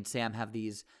Naomi and Sam have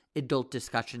these adult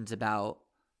discussions about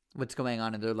what's going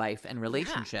on in their life and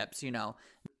relationships. You know,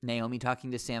 Naomi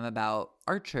talking to Sam about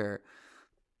Archer,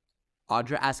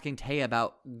 Audra asking Taya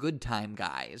about good time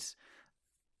guys,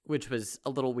 which was a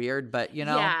little weird, but you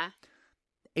know,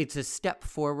 it's a step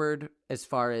forward as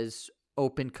far as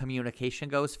open communication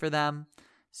goes for them.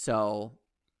 So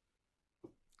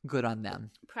good on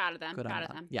them. Proud of them. Good proud on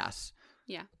of them. Yes.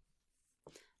 Yeah.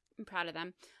 I'm proud of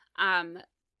them.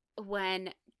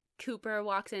 When Cooper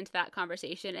walks into that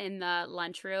conversation in the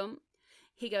lunchroom,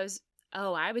 he goes,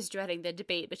 oh, I was dreading the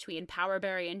debate between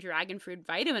Powerberry and Dragon Fruit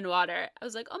Vitamin Water. I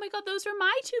was like, oh my God, those are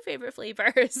my 2 favorite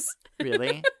flavors.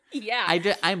 Really? Yeah.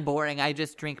 I'm boring. I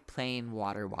just drink plain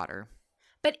water.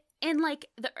 But in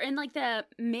the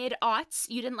mid-aughts,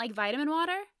 you didn't like vitamin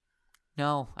water?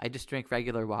 No, I just drink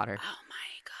regular water. Oh my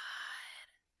God.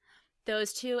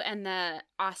 Those 2 and the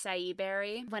acai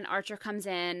berry. When Archer comes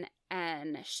in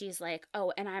and she's like,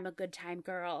 oh, and I'm a good time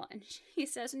girl. And he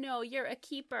says, no, you're a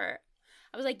keeper.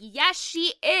 I was like, yes,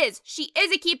 she is. She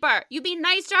is a keeper. You be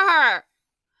nice to her.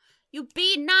 You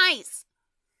be nice.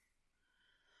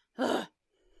 Ugh.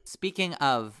 Speaking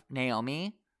of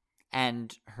Naomi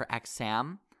and her ex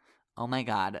Sam, oh my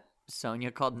God,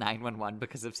 Sonia called 911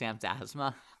 because of Sam's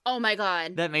asthma. Oh my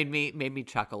God. That made me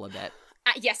chuckle a bit.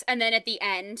 Yes, and then at the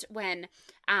end when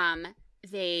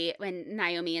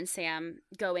Naomi and Sam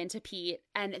go into Pete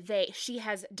and she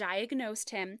has diagnosed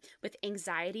him with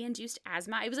anxiety-induced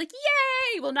asthma. I was like,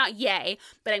 yay! Well, not yay,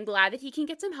 but I'm glad that he can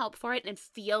get some help for it and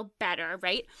feel better,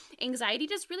 right? Anxiety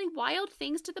does really wild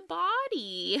things to the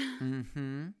body.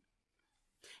 Mm-hmm.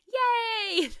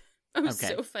 Yay! That was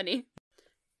Okay. so funny.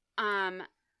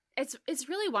 It's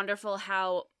really wonderful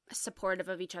how supportive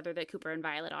of each other that Cooper and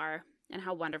Violet are and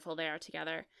how wonderful they are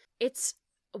together. It's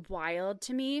wild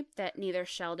to me that neither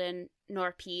Sheldon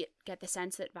nor Pete get the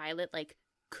sense that Violet, like,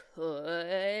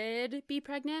 could be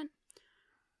pregnant,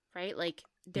 right? Like,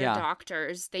 they're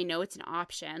doctors. They know it's an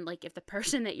option. Like, if the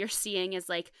person that you're seeing is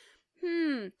like,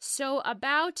 so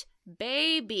about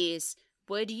babies,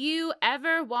 would you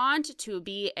ever want to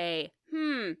be a,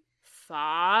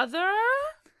 father?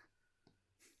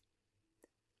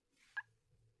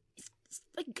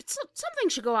 Like, something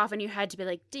should go off in your head to be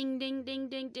like, ding, ding, ding,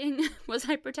 ding, ding. Was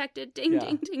I protected? Ding,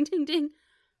 ding, ding, ding, ding.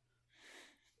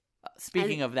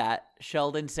 Speaking of that,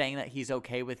 Sheldon saying that he's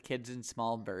okay with kids in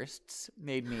small bursts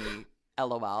made me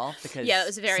LOL because it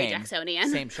was very Jacksonian.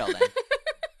 Same Sheldon.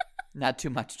 Not too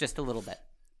much, just a little bit.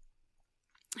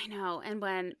 I know. And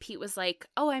when Pete was like,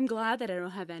 oh, I'm glad that I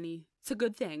don't have any. It's a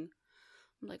good thing.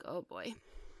 I'm like, oh boy.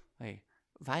 Wait,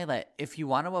 Violet, if you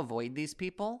want to avoid these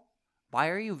people, why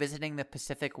are you visiting the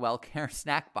Pacific WellCare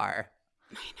snack bar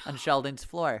on Sheldon's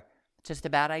floor? It's just a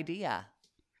bad idea.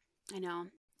 I know.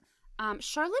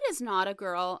 Charlotte is not a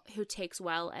girl who takes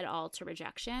well at all to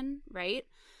rejection, right?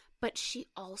 But she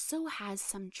also has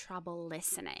some trouble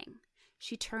listening.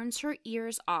 She turns her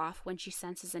ears off when she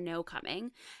senses a no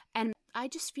coming. And I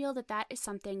just feel that that is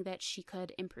something that she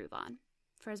could improve on.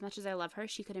 For as much as I love her,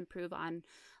 she could improve on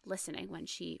listening when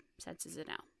she senses a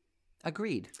no.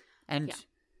 Agreed. And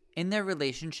in their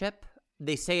relationship,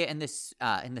 they say it in this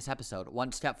episode,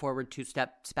 1 step forward, 2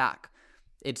 steps back.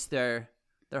 It's their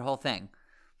whole thing.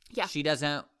 Yeah. She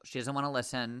doesn't want to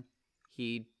listen.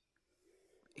 He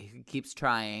keeps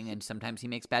trying, and sometimes he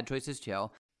makes bad choices too.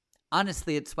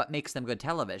 Honestly, it's what makes them good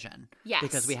television. Yes.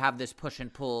 Because we have this push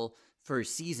and pull for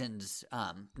seasons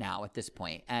now at this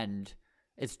point, and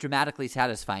it's dramatically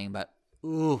satisfying, but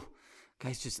ooh,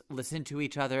 guys, just listen to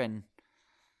each other and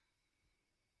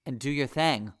do your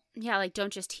thing. Yeah, like,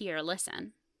 don't just hear,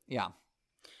 listen. Yeah.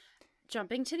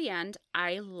 Jumping to the end,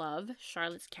 I love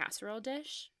Charlotte's casserole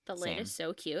dish. The lid is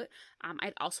so cute.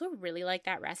 I'd also really like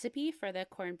that recipe for the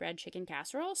cornbread chicken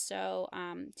casserole. So,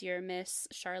 dear Miss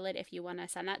Charlotte, if you want to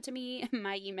send that to me,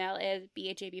 my email is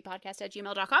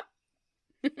bhabpodcast@gmail.com.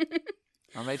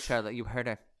 All right, Charlotte, you heard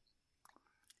her.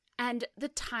 And the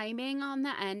timing on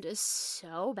the end is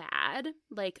so bad.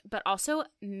 Like, but also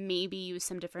maybe use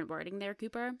some different wording there,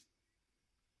 Cooper.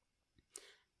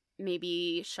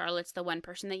 Maybe Charlotte's the one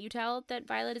person that you tell that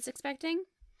Violet is expecting.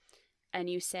 And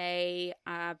you say,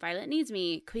 Violet needs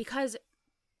me. Because,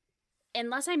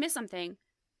 unless I miss something,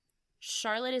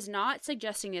 Charlotte is not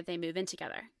suggesting that they move in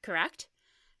together, correct?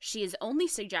 She is only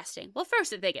suggesting, well, first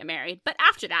that they get married, but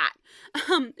after that,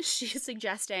 she's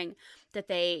suggesting that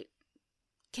they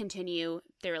continue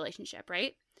their relationship,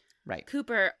 right? Right.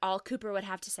 Cooper, all Cooper would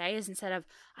have to say is, instead of,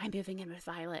 I'm moving in with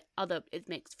Violet, although it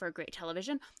makes for great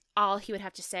television, all he would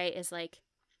have to say is like,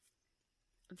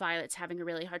 Violet's having a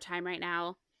really hard time right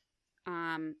now.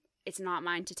 It's not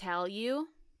mine to tell you,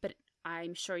 but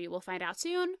I'm sure you will find out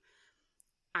soon.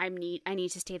 I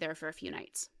need to stay there for a few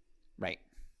nights. Right.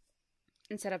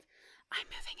 Instead of, I'm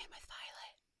moving in with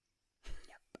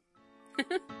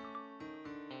Violet. Yep.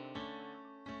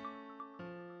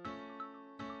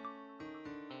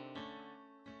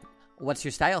 What's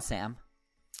your style, Sam?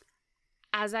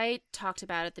 As I talked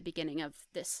about at the beginning of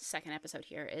this second episode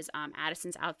here is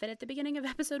Addison's outfit at the beginning of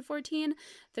episode 14.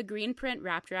 The green print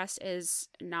wrap dress is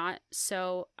not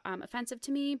so offensive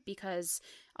to me because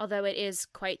although it is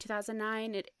quite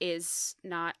 2009, it is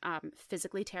not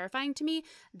physically terrifying to me.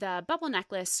 The bubble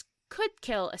necklace could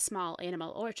kill a small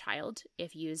animal or child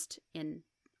if used in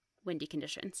windy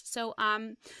conditions. So,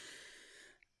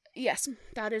 yes,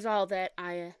 that is all that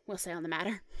I will say on the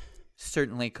matter.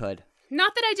 Certainly could.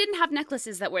 Not that I didn't have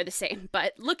necklaces that were the same,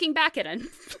 but looking back at them,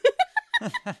 they're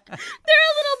a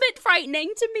little bit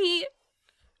frightening to me.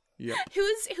 Yep.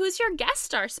 Who's your guest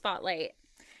star spotlight?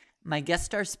 My guest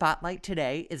star spotlight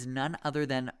today is none other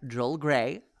than Joel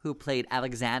Grey, who played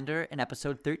Alexander in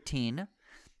episode 13.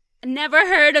 Never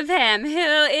heard of him.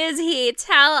 Who is he?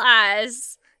 Tell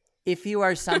us. If you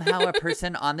are somehow a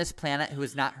person on this planet who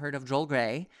has not heard of Joel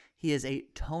Grey, he is a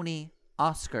Tony,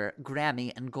 Oscar,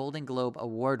 Grammy, and Golden Globe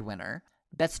Award winner,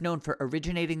 best known for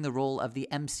originating the role of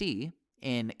the MC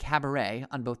in Cabaret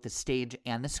on both the stage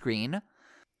and the screen.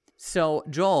 So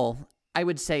Joel, I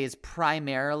would say, is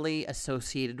primarily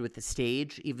associated with the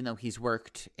stage, even though he's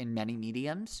worked in many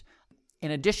mediums.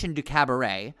 In addition to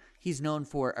Cabaret, he's known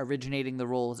for originating the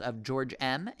roles of George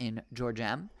M. in George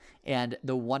M. and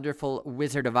the wonderful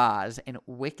Wizard of Oz in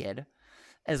Wicked,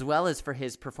 as well as for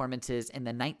his performances in the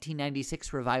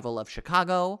 1996 revival of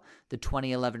Chicago, the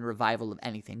 2011 revival of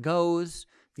Anything Goes,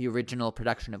 the original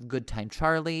production of Good Time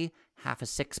Charlie, Half a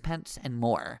Sixpence, and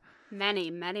more.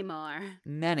 Many, many more.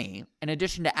 Many. In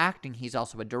addition to acting, he's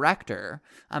also a director,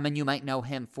 and you might know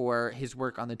him for his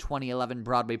work on the 2011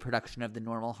 Broadway production of The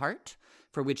Normal Heart,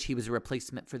 for which he was a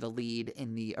replacement for the lead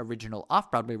in the original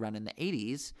off-Broadway run in the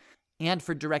 80s, and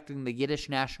for directing the Yiddish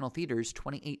National Theater's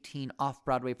 2018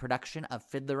 off-Broadway production of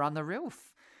Fiddler on the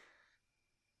Roof.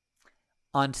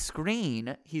 On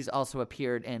screen, he's also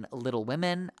appeared in Little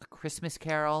Women, A Christmas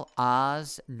Carol,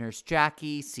 Oz, Nurse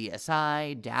Jackie,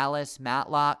 CSI, Dallas,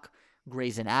 Matlock,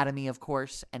 Grey's Anatomy, of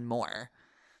course, and more.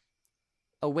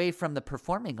 Away from the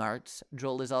performing arts,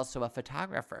 Joel is also a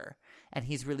photographer, and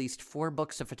he's released 4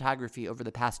 books of photography over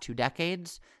the past 2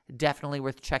 decades. Definitely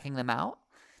worth checking them out.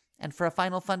 And for a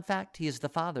final fun fact, he is the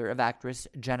father of actress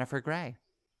Jennifer Grey.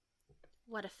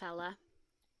 What a fella.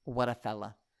 What a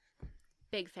fella.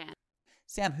 Big fan.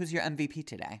 Sam, who's your MVP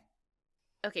today?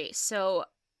 Okay, so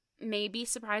maybe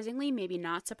surprisingly, maybe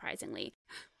not surprisingly.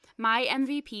 My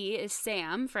MVP is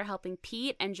Sam for helping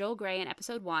Pete and Joel Grey in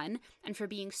episode 1 and for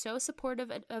being so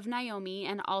supportive of Naomi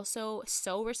and also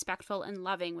so respectful and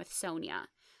loving with Sonia.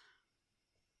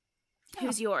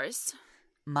 Who's yours?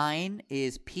 Mine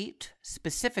is Pete,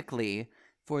 specifically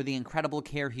for the incredible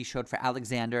care he showed for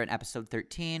Alexander in episode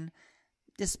 13,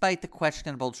 despite the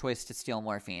questionable choice to steal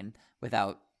morphine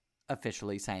without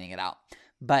officially signing it out.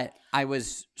 But I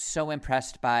was so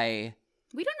impressed by...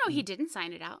 We don't know he didn't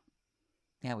sign it out.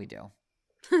 Yeah, we do.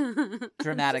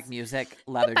 Dramatic music,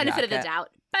 leather jacket. Benefit of the doubt.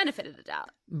 Benefit of the doubt.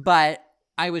 But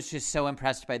I was just so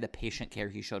impressed by the patient care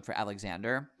he showed for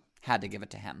Alexander. Had to give it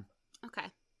to him. Okay.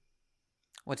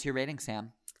 What's your rating,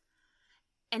 Sam?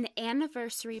 An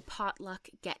anniversary potluck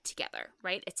get-together,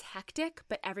 right? It's hectic,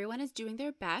 but everyone is doing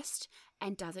their best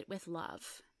and does it with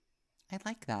love. I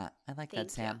like that. I like that,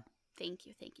 Sam. Thank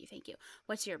you, thank you, thank you.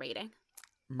 What's your rating?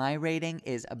 My rating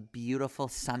is a beautiful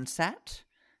sunset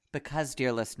because,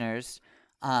 dear listeners,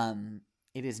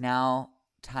 it is now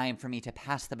time for me to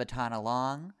pass the baton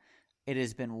along. It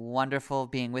has been wonderful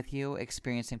being with you,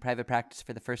 experiencing private practice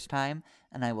for the first time,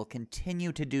 and I will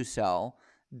continue to do so.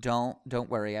 Don't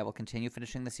worry, I will continue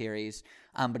finishing the series,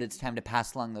 but it's time to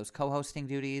pass along those co-hosting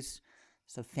duties.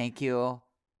 So thank you.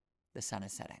 The sun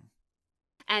is setting.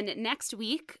 And next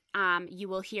week, you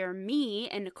will hear me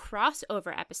in a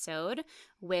crossover episode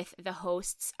with the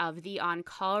hosts of the On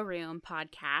Call Room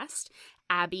podcast,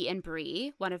 Abby and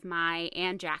Bree, one of my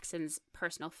and Jackson's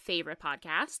personal favorite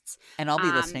podcasts. And I'll be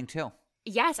listening too.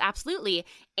 Yes, absolutely.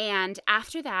 And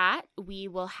after that, we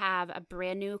will have a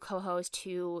brand new co-host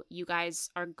who you guys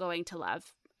are going to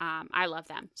love. I love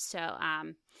them. So,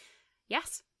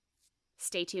 yes,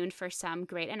 stay tuned for some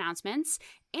great announcements.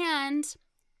 And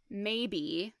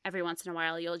maybe every once in a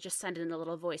while, you'll just send in a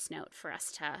little voice note for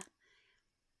us to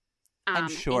I'm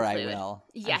sure include. I will.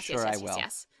 Yes, I'm sure I will.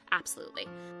 yes, absolutely.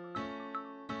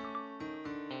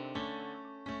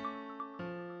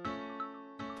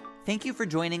 Thank you for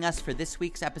joining us for this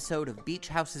week's episode of Beach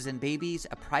Houses and Babies,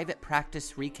 a private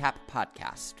practice recap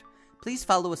podcast. Please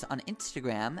follow us on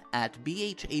Instagram at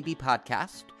BHAB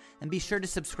Podcast, and be sure to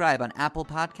subscribe on Apple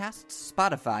Podcasts,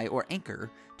 Spotify, or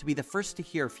Anchor to be the first to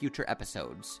hear future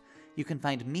episodes. You can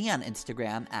find me on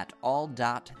Instagram at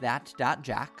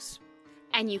all.that.jax.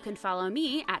 And you can follow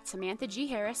me at Samantha G.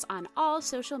 Harris on all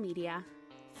social media.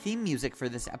 Theme music for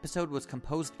this episode was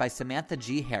composed by Samantha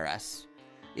G. Harris.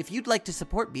 If you'd like to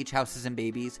support Beach Houses and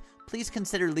Babies, please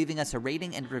consider leaving us a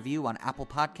rating and review on Apple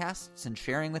Podcasts and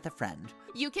sharing with a friend.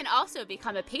 You can also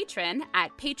become a patron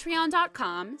at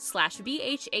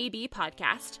patreon.com/BHAB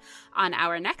podcast. On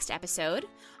our next episode,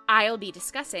 I'll be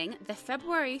discussing the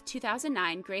February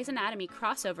 2009 Grey's Anatomy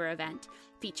crossover event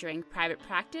featuring Private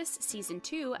Practice Season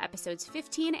 2, Episodes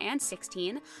 15 and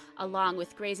 16, along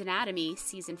with Grey's Anatomy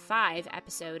Season 5,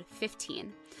 Episode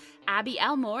 15. Abby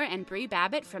Elmore and Bree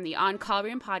Babbitt from the On Call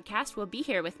Room podcast will be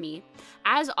here with me.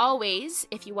 As always,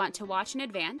 if you want to watch in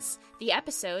advance, the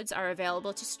episodes are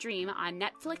available to stream on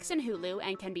Netflix and Hulu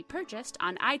and can be purchased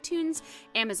on iTunes,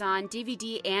 Amazon,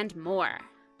 DVD, and more.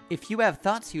 If you have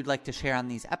thoughts you'd like to share on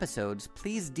these episodes,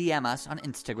 please DM us on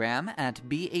Instagram at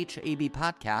BHAB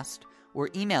Podcast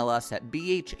or email us at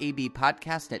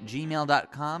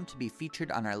bhabpodcast@gmail.com to be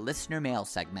featured on our listener mail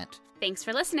segment. Thanks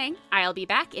for listening. I'll be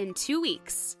back in 2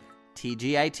 weeks.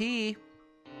 TGIT!